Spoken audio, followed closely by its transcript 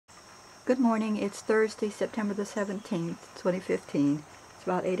Good morning. It's Thursday, September the 17th, 2015. It's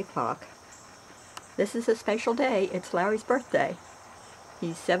about 8 o'clock. This is a special day. It's Larry's birthday.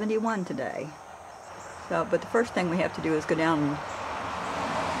 He's 71 today. But the first thing we have to do is go down and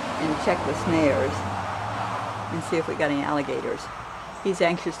check the snares and see if we got any alligators. He's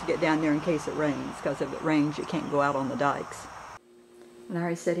anxious to get down there in case it rains, because if it rains you can't go out on the dikes.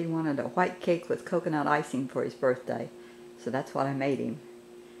 Larry said he wanted a white cake with coconut icing for his birthday, so that's what I made him.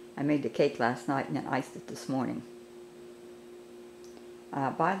 I made the cake last night and then iced it this morning.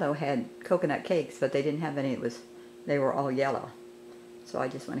 Bilo had coconut cakes, but they didn't have any. They were all yellow, so I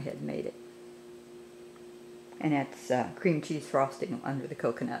just went ahead and made it. And that's cream cheese frosting under the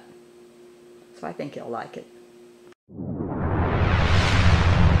coconut, so I think he'll like it.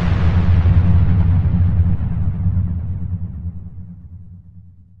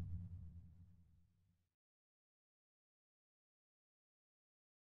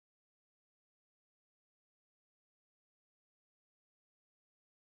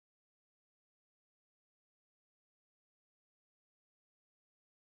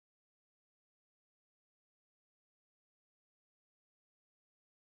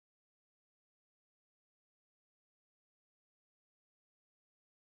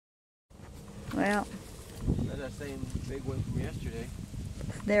 Well, that's that same big one from yesterday.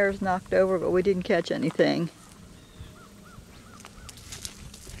 Snares knocked over, but we didn't catch anything.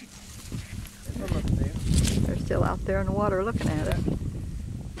 They're still out there in the water looking at it.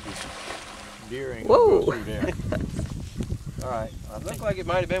 Deer ain't Whoa! gonna go through there. All right. Looked like it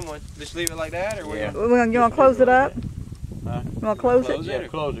might have been one. Just leave it like that, or yeah. You want to close it up? Huh? You want to close it? Yeah,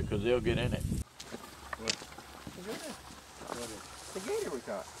 close it, because they'll get in it. The gator we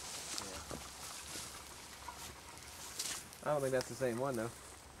caught. Yeah. I don't think that's the same one, though. It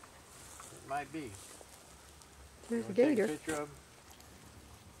might be. There's a gator. Take a picture of him?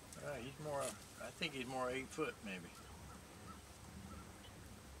 He's more, I think he's more 8 foot, maybe.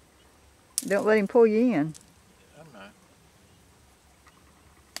 Don't let him pull you in. I'm not.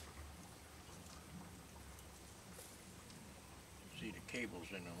 See, the cable's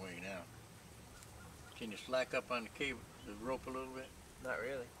in the way now. Can you slack up on the cable, the rope a little bit? Not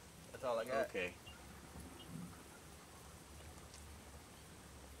really. That's all I got. Okay.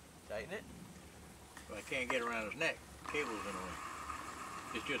 Tighten it. Well, I can't get around his neck. The cable's in the way.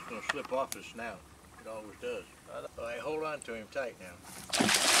 It's just going to slip off his snout. It always does. All right, hold on to him tight now.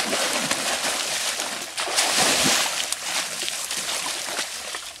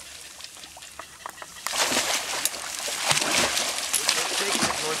 Take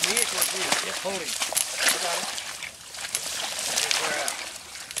it towards me or towards you? Yep, hold him. I got it. Let him wear out.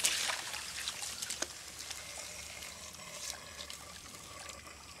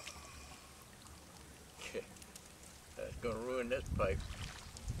 That's going to ruin this pipe.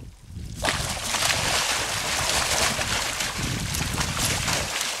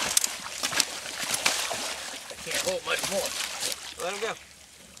 I can't hold much more. Let him go.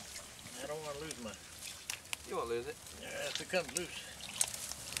 I don't want to lose mine. You won't lose it. Yeah, if it comes loose.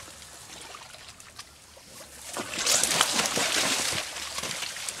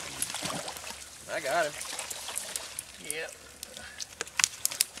 I got him. Yep.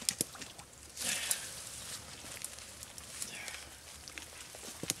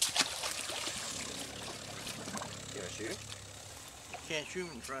 You want to shoot him? You can't shoot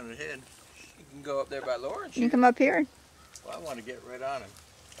him in front of the head. You can go up there by Laura and shoot You can come up here. Well, I want to get right on him.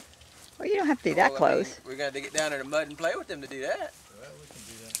 Well, you don't have to be that close. We're going to get down in the mud and play with them to do that. Well, we can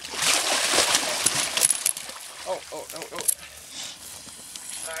do that. Oh.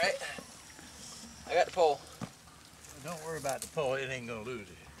 All right. I got the pole. Don't worry about the pole. It ain't going to lose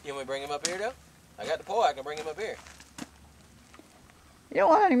it. You want me to bring him up here, though? I got the pole. I can bring him up here. You don't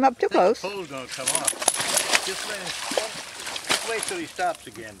want him up too close. The pole's going to come off. Just wait till he stops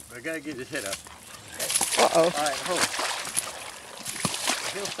again. I got to get his head up. Uh-oh. All right, hold.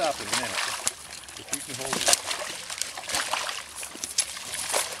 He'll stop in a minute. If you can hold it.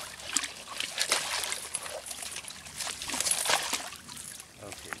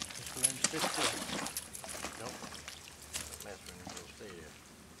 Okay, just let him sit still. Don't mess with him. He'll stay there.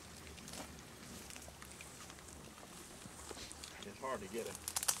 It's hard to get him.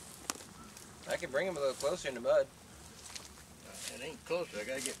 I can bring him a little closer in the mud. It ain't closer. I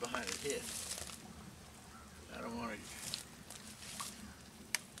got to get behind his head. I don't want to.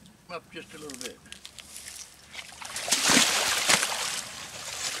 Up just a little bit.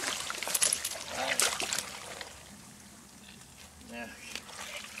 Now,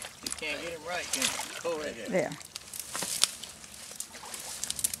 you can't get him right, can you? Go right there. There.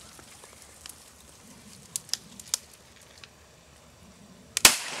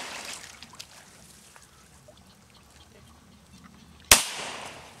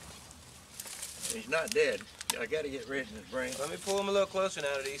 He's not dead. I got to get rid of his brain. Let me pull him a little closer now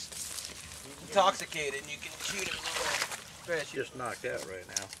that he's intoxicated and you can shoot him a little fresh. He's just knocked out right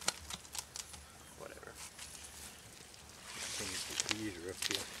now. Whatever. These are up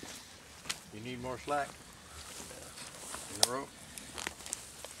here. You need more slack? In the rope?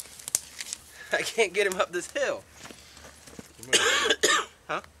 I can't get him up this hill.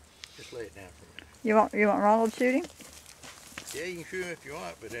 Huh? Just lay it down for a minute. You want Ronald shooting? Yeah, you can shoot him if you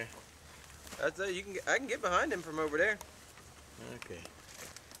want, but I'd say you can. I can get behind him from over there. okay.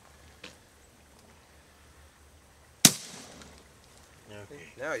 Okay.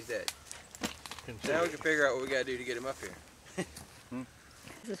 Now he's dead. Now we can figure out what we gotta do to get him up here.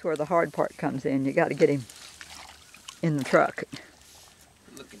 This is where the hard part comes in. You got to get him in the truck.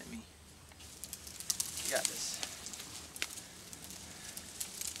 Looking at me. You got this.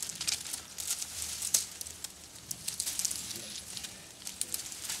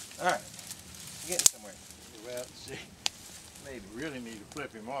 All right. You're getting somewhere. Well, see, Maybe. you really need to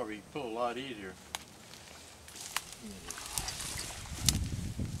flip him over. You can pull a lot easier.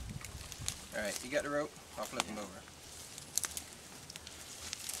 All right. You got the rope? I'll flip him over.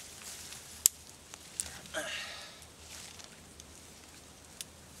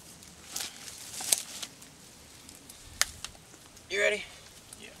 You ready?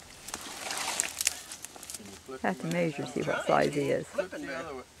 Yeah. Can you flip Have to him measure, around? see what size he is. Flip the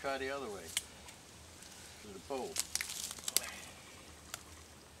other way. Try the other way. To the pole.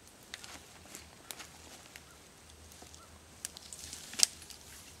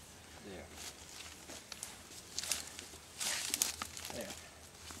 There. There.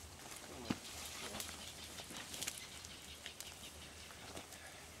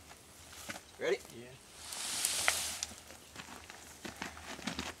 Ready? Yeah.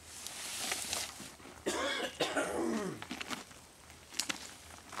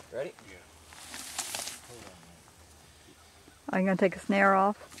 Ready? Yeah. Hold on Are you going to take a snare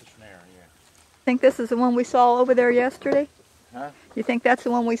off? the snare, yeah. Think this is the one we saw over there yesterday? Huh? You think that's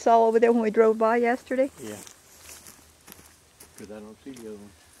the one we saw over there when we drove by yesterday? Yeah. Because I don't see the other one.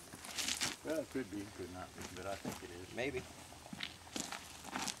 Well, it could be, could not be, but I think it is. Maybe.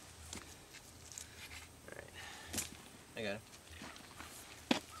 All right. I got him.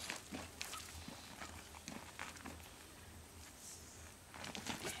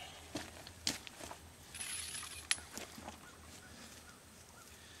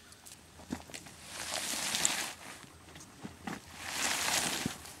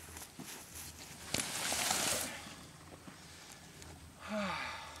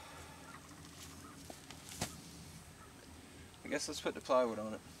 I guess let's put the plywood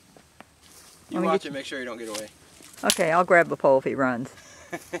on it. You Let me watch get it, make sure you don't get away. Okay, I'll grab the pole if he runs.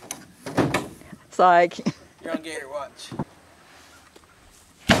 Psych. You're on Gator watch.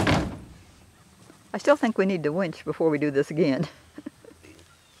 I still think we need to winch before we do this again.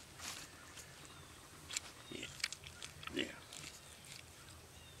 Yeah.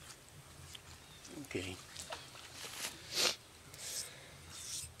 Okay.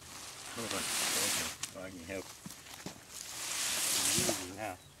 Hold on. I can help. Easy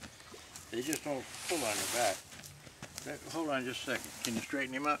now. They just don't pull on your back. Hold on just a second. Can you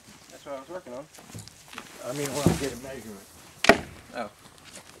straighten him up? That's what I was working on. I mean, when I get a measurement. Oh.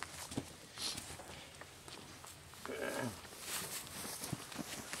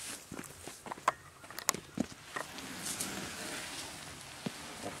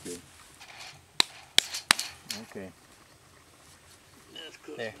 That's good. Okay. That's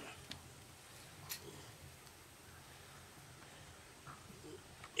close There. enough.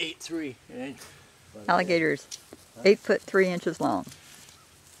 8'3". Alligators, 8 foot 3 inches long.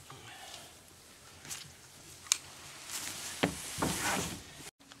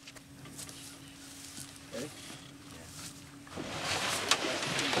 Ready?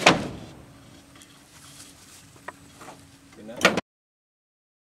 Good enough?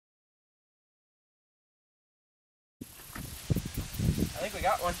 I think we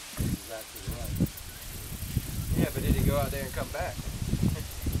got one. Exactly right. Yeah, but did he go out there and come back?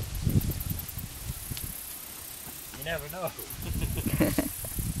 You never know.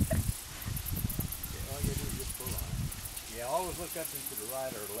 All you do is just pull on it. Yeah, always look up and to the right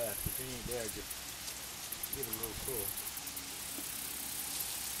or left. If he ain't there, just give it a little pull.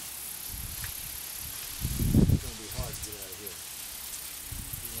 It's going to be hard to get out of here.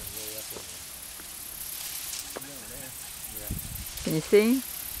 You want to lay up on there. Yeah, Can you see?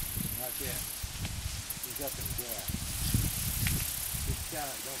 not yet. He's up in the grass. Just kind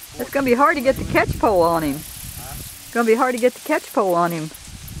of don't force It's going to be hard to get the catch pole on him. Huh? It's going to be hard to get the catch pole on him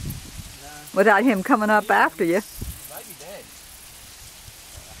without him coming up after you. He might be dead.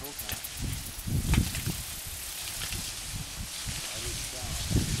 I hope not.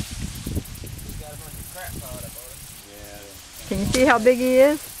 Can you see how big he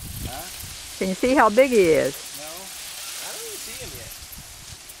is? Huh? Can you see how big he is? No, I don't even see him yet.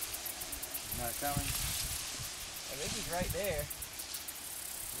 he's not coming. I think he's right there.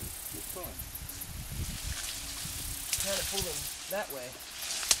 Keep pulling. Trying to pull him that way.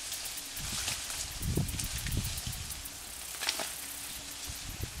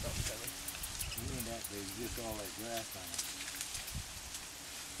 Something's coming. He ain't that big, just all that grass on him.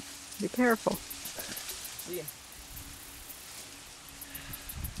 Be careful. See him.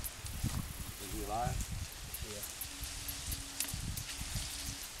 Is he alive? Yeah.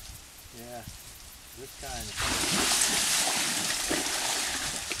 Yeah. This kind of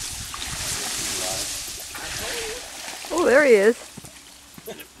I told you. Oh, there he is.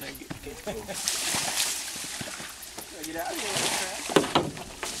 Gotta get out of here.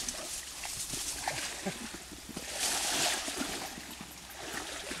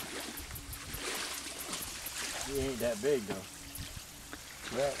 He ain't that big though.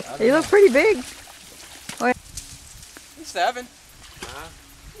 Well, I don't He know. looks pretty big. He's 7. Huh?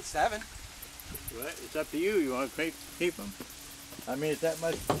 He's 7. Well, it's up to you. You want to keep him? I mean, it's that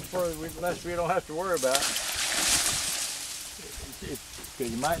much further, less we don't have to worry about.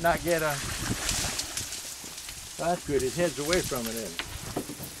 Because you might not get a... That's good. His head's away from it, isn't it?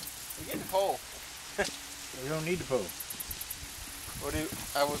 We're getting a pole. You don't need to pull. What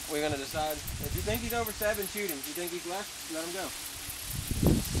we're gonna decide. If you think he's over 7, shoot him. If you think he's less, let him go.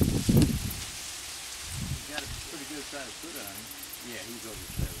 He's got a pretty good size foot on him. Yeah, he's over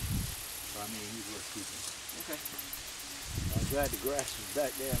 7. So, I mean, he's worth keeping. Okay. I'm glad the grass is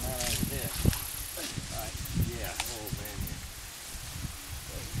back there, not on his head. Right. Yeah. Oh, man.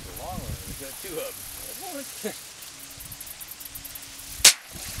 It's a long one. We've got 2 of them.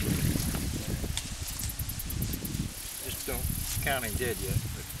 Just don't count him dead yet.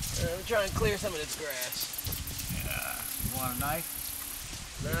 But, We're trying to clear some of this grass. yeah. You want a knife?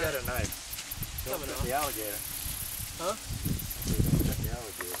 You Nah. got a knife. Don't Coming cut off. the alligator. Huh? Don't cut the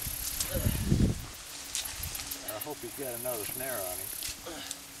alligator. I hope he's got another snare on him.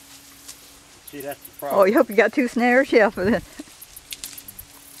 See, that's the problem. Oh, you hope you got 2 snares? Yeah. For the...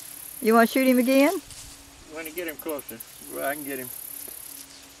 You want to shoot him again? When you get him closer, well, I can get him.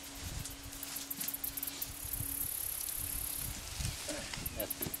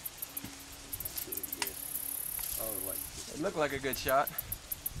 That's good. That's good. Good. Oh, like, It looked like a good shot.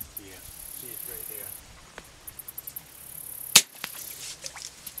 yeah. See, it's right there.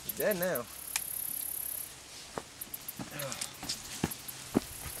 He's dead now.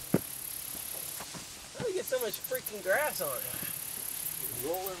 How do you get so much freaking grass on it?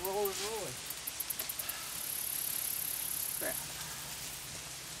 Rolling, rolling, rolling. Crap.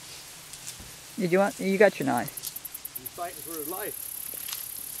 Did you want? You got your knife. He's fighting for his life.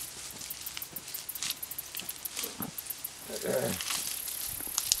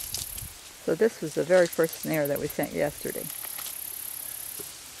 So this was the very first snare that we sent yesterday.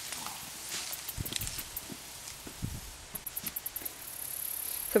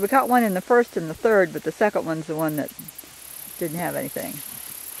 So we got one in the first and the third, but the second one's the one that didn't have anything.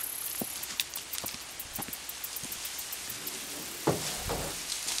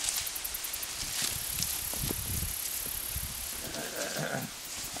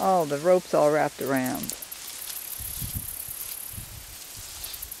 Oh, the rope's all wrapped around.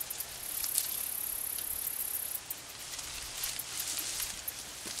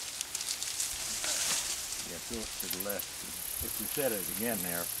 Yeah, go to the left. If we set it again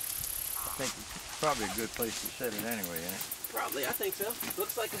there, I think it's probably a good place to set it anyway, isn't it? Probably, I think so.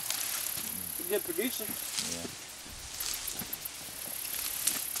 Looks like a good producer. Yeah.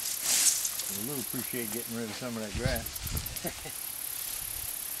 We will appreciate getting rid of some of that grass.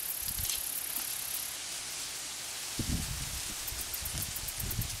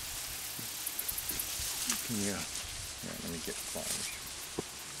 Yeah. Yeah, let me get the pliers.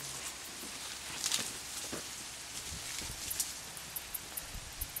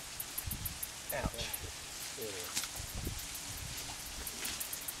 Ouch.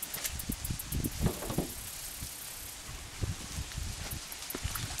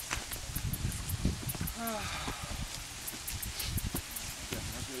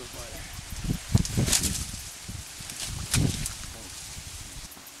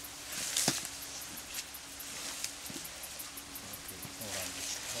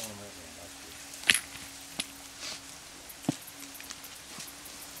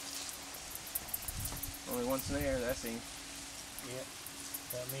 Only one snare, that seems. Yeah.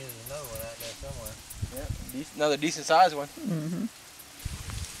 That means there's another one out there somewhere. Yeah, another decent sized one. Mm-hmm.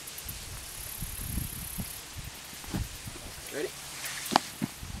 Ready?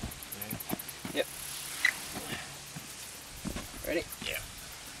 Yeah. Yep.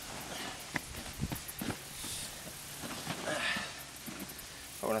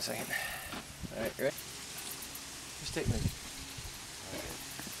 a second. All right, you ready? Just take me.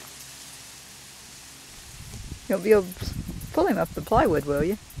 You'll be able to pull him up the plywood, will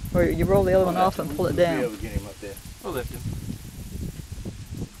you? Or you roll the other one off and pull it down? We'll be able to get him up there. We'll lift him.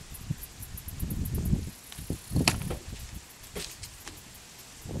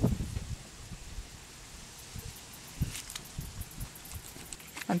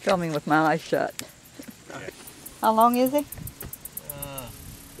 I'm filming with my eyes shut. Okay. How long is he?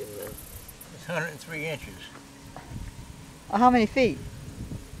 It's 103 inches. How many feet?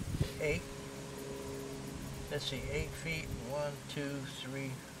 8. Let's see, 8 feet. 1, 2,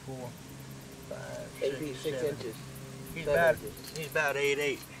 3, 4, 5, 8 feet 6 7. inches. He's 7 about inches. he's about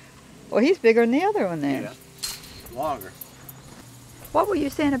 8'8". Well, he's bigger than the other one then. Yeah. Longer. What were you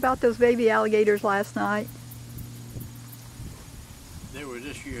saying about those baby alligators last night? They were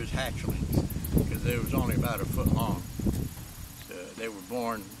this year's hatchlings because they was only about a foot long. So they were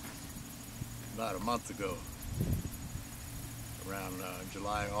born about a month ago, around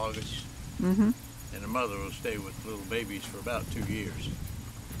July, August. Mm-hmm. And the mother will stay with little babies for about 2 years.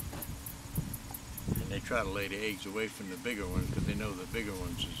 And they try to lay the eggs away from the bigger ones because they know the bigger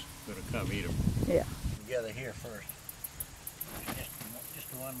ones is going to come eat them. Yeah. Together here first. Just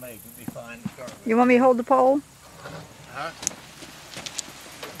one leg would be fine to start with. You want me to hold the pole? Huh?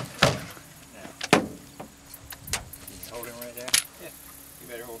 Now. Can you hold him right there? Yeah, you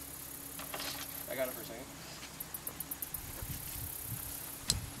better hold. I got it for a second.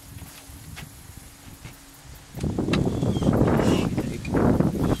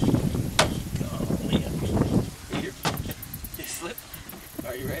 You slip.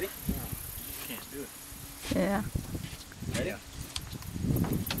 Are you ready? Can't do it. Yeah. Ready? Yeah.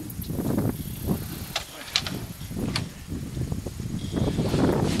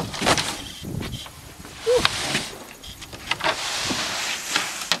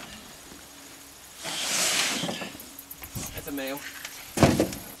 That's a male.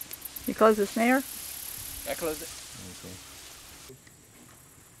 You close the snare? I closed it. Okay.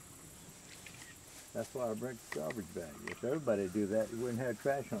 That's why I break the garbage bag. If everybody do that, you wouldn't have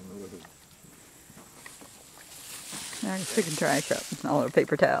trash on the road. Now he's picking trash up. All our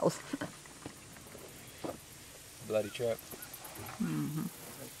paper towels. Bloody truck. Mm-hmm.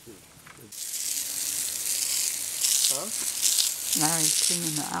 Huh? Now he's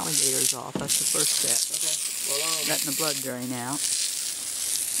cleaning the alligators off. That's the first step. Okay. Well, Letting the blood drain out.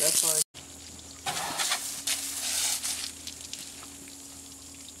 that's fine.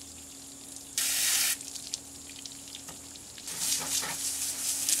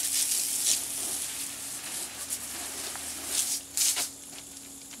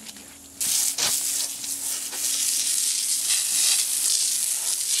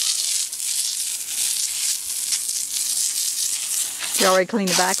 You already cleaned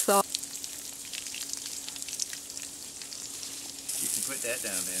the backs off? You can put that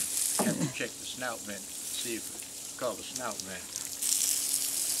down there. You have to check the snout vent, see if it's called a snout vent.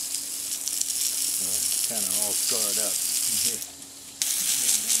 Kind of all scarred up.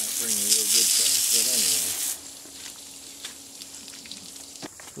 Not bringing real good stuff, but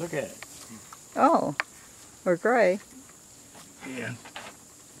anyway. Look at it. Oh. Or gray. Yeah.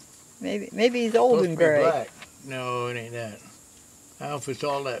 Maybe he's old and gray. Black. No, it ain't that. I don't know if it's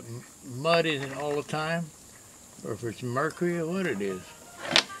all that mud in it all the time, or if it's mercury or what it is.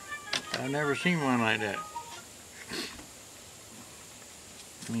 I've never seen one like that.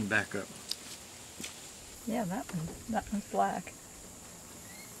 Let me back up. Yeah, that one's black.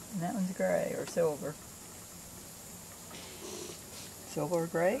 And that one's gray or silver. Silver or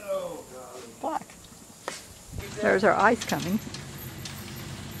gray? Black. There's our ice coming.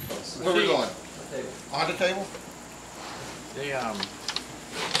 Where are we going? On the table? They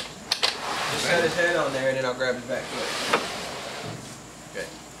Just set his head on there and then I'll grab his back foot. Okay.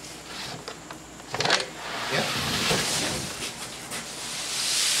 Ready? Yeah.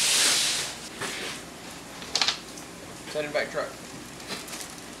 Set him back truck.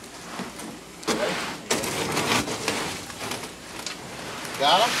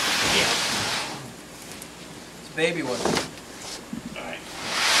 Got him? Yeah. It's a baby one. Alright.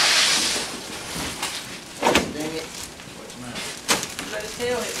 Dang it. What's mine? Let his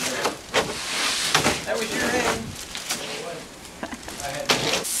tail hit the ground. That was your hand. I had to.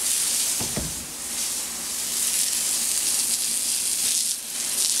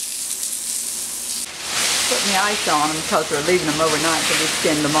 Putting the ice on them because we're leaving them overnight to be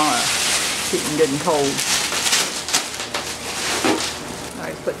skinned tomorrow. Keep them good and cold. All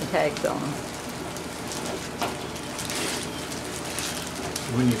right, putting tags on them.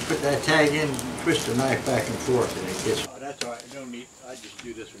 When you put that tag in, twist the knife back and forth and it gets... Oh, that's all right. No need. I just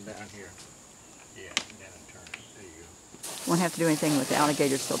do this one down here. Yeah, and then I turn it. There you go. Won't have to do anything with the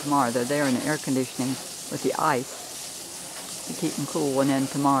alligators till tomorrow. They're there in the air conditioning with the ice to keep them cool, and then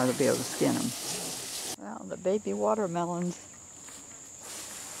tomorrow they'll be able to skin them. Well, the baby watermelons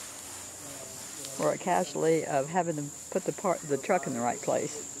were a casualty of having to put the truck in the right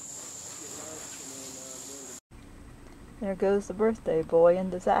place. There goes the birthday boy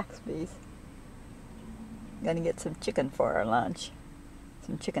into Zaxby's. Gonna get some chicken for our lunch.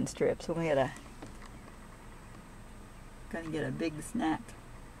 Some chicken strips. We're gonna get a big snack.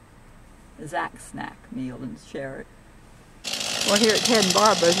 A Zax snack meal and share it. We're here at Ted and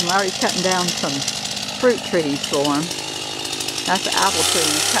Barbara's, and Larry's cutting down some fruit trees for him. That's the apple tree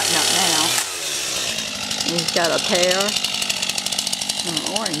he's cutting up now. And he's got a pear and an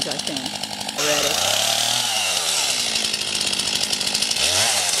orange, I think, already.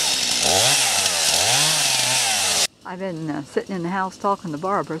 I've been sitting in the house talking to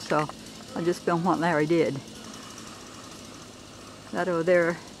Barbara, so I just filmed what Larry did. That over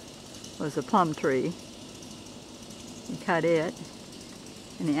there was a plum tree. He cut it,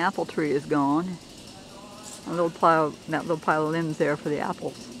 and the apple tree is gone. That little pile of limbs there for the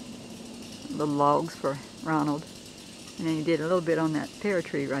apples. Little logs for Ronald. And then he did a little bit on that pear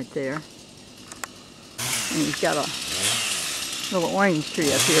tree right there. And he's got a little orange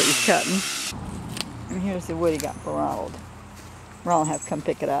tree up here he's cutting. And here's the wood he got for Ronald. Ronald will have to come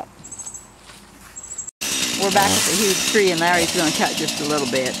pick it up. We're back at the huge tree, and Larry's going to cut just a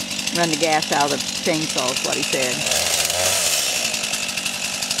little bit. Run the gas out of the chainsaw is what he said.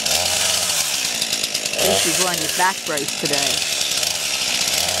 At least he's wearing his back brace today.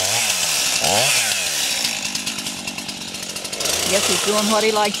 I guess he's doing what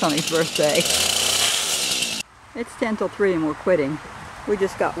he likes on his birthday. It's 10 till 3 and we're quitting. We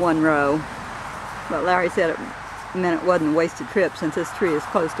just got one row. But Larry said it meant it wasn't a wasted trip since this tree is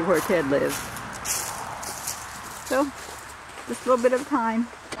close to where Ted lives. So, just a little bit of time.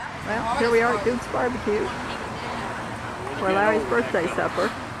 Well, here we are at Duke's Barbecue for Larry's birthday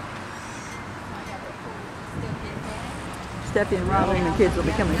supper. Steffi and Ronald and the kids will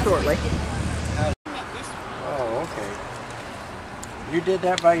be coming shortly. Oh, okay. You did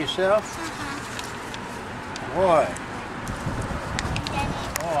that by yourself? Boy.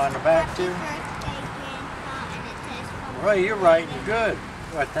 Oh, on the back too? Well, you're right. You're good.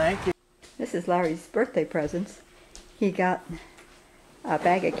 Well, thank you. This is Larry's birthday presents. He got a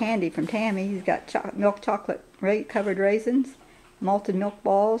bag of candy from Tammy. He's got milk chocolate covered raisins, malted milk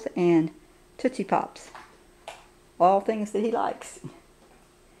balls, and Tootsie Pops. All things that he likes.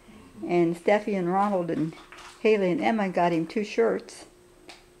 And Steffi and Ronald and Haley and Emma got him 2 shirts.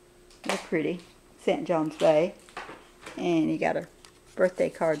 They're pretty. St. John's Bay. And he got a birthday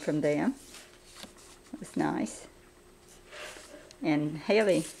card from them. It's nice. And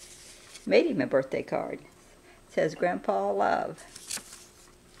Haley made him a birthday card. It says Grandpa Love.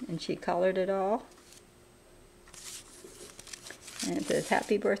 And she colored it all. And it says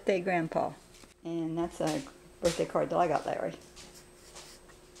Happy Birthday Grandpa. And that's a birthday card that I got Larry.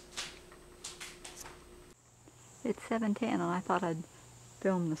 It's 7:10 and I thought I'd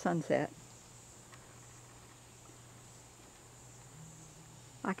film the sunset.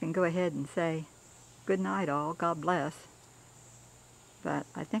 I can go ahead and say good night all, God bless. But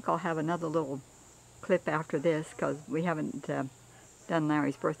I think I'll have another little clip after this because we haven't done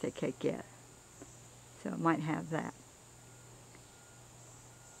Larry's birthday cake yet. So I might have that.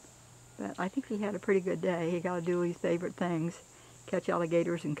 But I think he had a pretty good day. He got to do his favorite things. Catch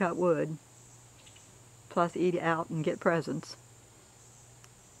alligators and cut wood. Plus eat out and get presents.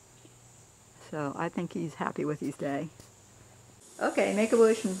 So I think he's happy with his day. Okay, make a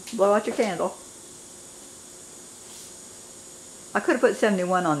wish and blow out your candle. I could have put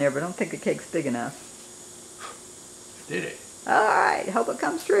 71 on there, but I don't think the cake's big enough. Did it? Alright, hope it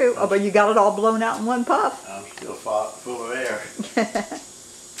comes true. Oh, but you got it all blown out in one puff. I'm still full of air.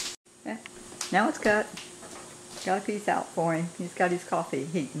 Yeah. Now it's cut. Got a piece out for him. He's got his coffee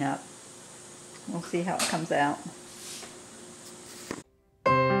heating up. We'll see how it comes out.